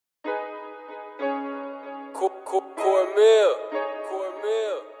Cornmeal.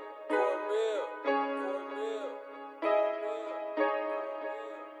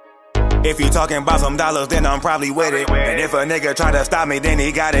 If you talking about some dollars, then I'm probably with it. And if a nigga try to stop me, then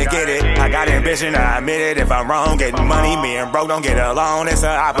he gotta get it. I got ambition, I admit it. If I'm wrong, getting money, me and broke don't get along, it's an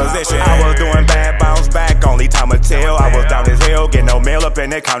opposition. I was doing bad, bounce back, only time will tell. I was down as hell, get no mail up in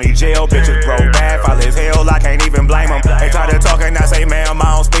the county jail. Bitches broke bad, foul as hell, I can't even blame them. They try to talk and I say, ma'am,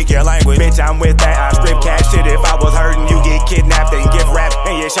 I don't speak your language. Bitch, I'm with that, I strip cash shit. If I was hurting, you get kidnapped and gift wrapped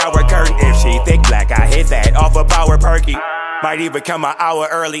in your shower curtain. If she thick black, I hit that off a power perky. Might even come an hour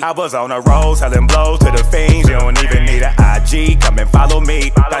early. I was on the road, selling blows to the fiends. You don't even need an IG, come and follow me.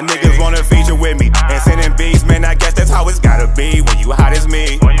 That niggas wanna feature with me and sending beats, man, I guess that's how it's gotta be when you hot as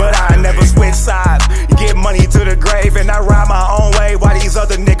me. But I never switch sides, get money to the grave and I ride my own way while these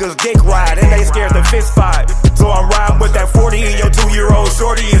other niggas dick ride and they scared to fist fight. So I'm riding with that 40 and your 2-year-old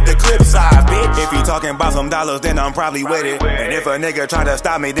shorty is the clip size, bitch. If you talking about some dollars, then I'm probably with it. And if a nigga try to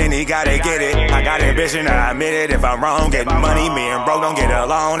stop me, then he gotta get it. I got ambition, I admit it. If I'm wrong, getting money, me and broke don't get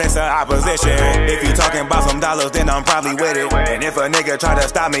along, it's an opposition. If you talking about some dollars, then I'm probably with it. And if a nigga try to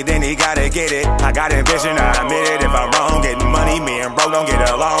stop me, then he gotta get it. I got ambition, I admit it. If I'm wrong, getting money, me and broke don't get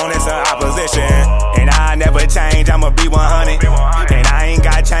along, it's an opposition. And I never change, I'ma be 100. And I ain't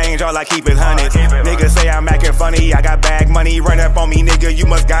got change, all I keep is hundreds. Niggas say I'm acting funny, I got bag money. Run up on me, nigga, you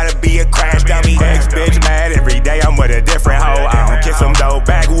must gotta be a crash dummy. Ex-bitch mad every day, I'm with a different hoe. I don't kiss them though,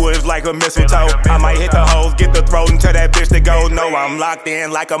 backwoods like a mistletoe. I might hit the hoes, get the throat and tell that bitch to go. No, I'm locked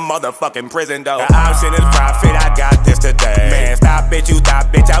in like a motherfucking prison though. The option is profit, I got this today. Man, stop it, you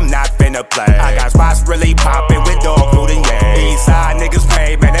stop, bitch, I'm not finna play. I got spots really poppin' with dog food and yeah. East side niggas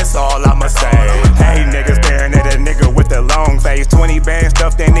paid, man, that's all I'ma say. Hey niggas staring at a nigga with the long face. 20 bands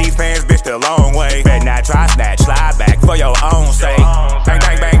stuffed in these pants, bitch, the long way. Bet not try snatch, slide back for your own sake. Bang,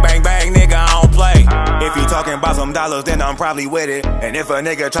 bang, bang, bang, bang, nigga, I don't play. If you talking about some dollars, then I'm probably with it. And if a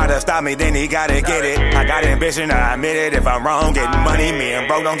nigga try to stop me, then he gotta get it. I got ambition, I admit it. If I'm wrong, getting money, me and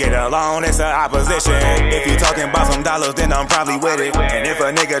broke don't get along, it's an opposition. If you talking about some dollars, then I'm probably with it. And if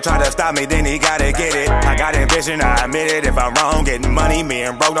a nigga try to stop me, then he gotta get it. I got ambition, I admit it. If I'm wrong, getting money, me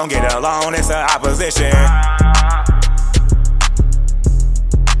and broke don't get along, it's an opposition.